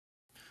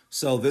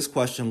So this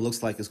question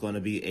looks like it's going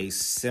to be a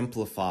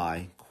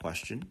simplify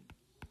question.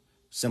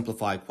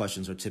 Simplified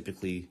questions are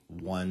typically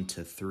 1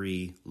 to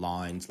 3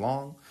 lines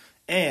long,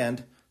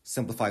 and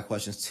simplified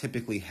questions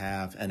typically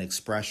have an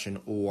expression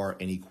or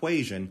an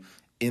equation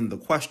in the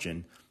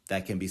question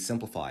that can be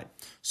simplified.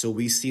 So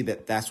we see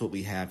that that's what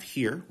we have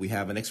here. We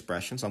have an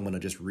expression, so I'm going to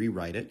just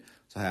rewrite it.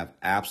 So I have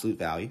absolute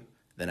value,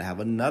 then I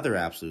have another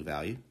absolute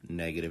value,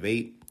 negative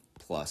 8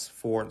 plus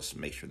 4. Let's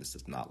make sure this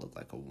does not look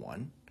like a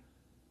 1.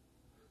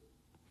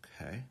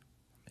 Okay,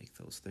 make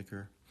those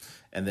thicker.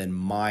 And then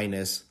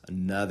minus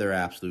another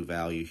absolute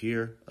value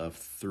here of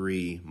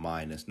 3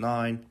 minus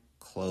 9,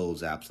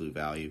 close absolute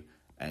value,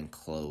 and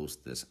close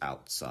this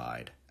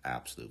outside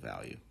absolute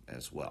value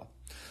as well.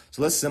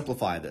 So let's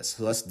simplify this.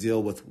 So let's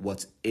deal with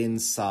what's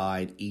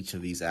inside each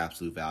of these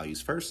absolute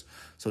values first.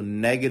 So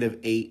negative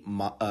 8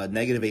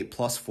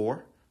 plus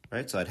 4,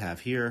 right? So I'd have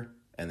here,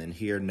 and then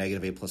here,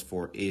 negative 8 plus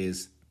 4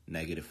 is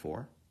negative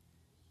 4.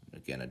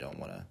 Again, I don't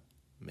want to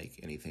make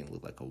anything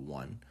look like a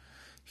 1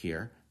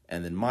 here.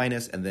 And then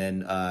minus, and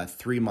then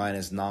 3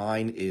 minus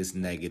 9 is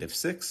negative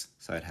 6.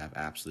 So I'd have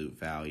absolute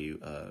value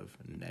of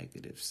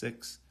negative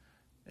 6.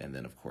 And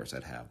then, of course,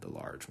 I'd have the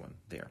large one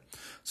there.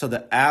 So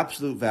the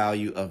absolute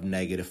value of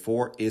negative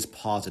 4 is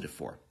positive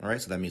 4. All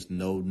right, so that means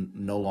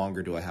no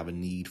longer do I have a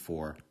need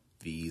for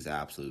these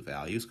absolute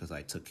values because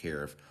I took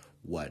care of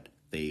what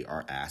they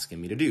are asking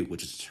me to do,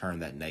 which is to turn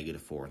that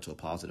negative 4 into a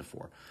positive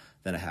 4.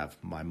 Then I have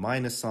my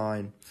minus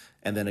sign.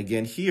 And then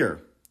again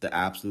here, the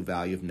absolute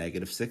value of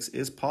negative 6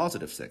 is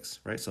positive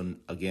 6, right? So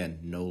again,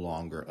 no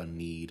longer a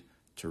need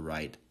to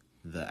write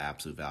the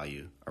absolute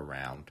value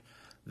around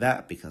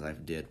that because I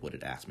did what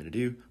it asked me to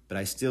do, but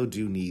I still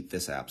do need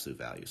this absolute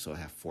value. So I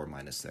have 4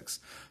 minus 6.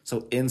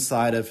 So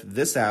inside of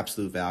this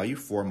absolute value,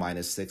 4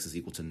 minus 6 is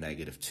equal to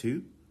negative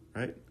 2,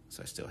 right?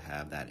 So I still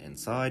have that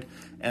inside.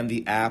 And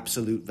the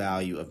absolute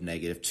value of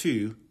negative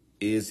 2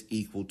 is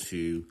equal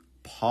to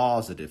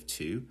positive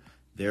 2.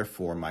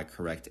 Therefore, my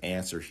correct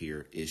answer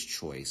here is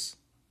choice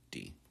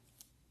D.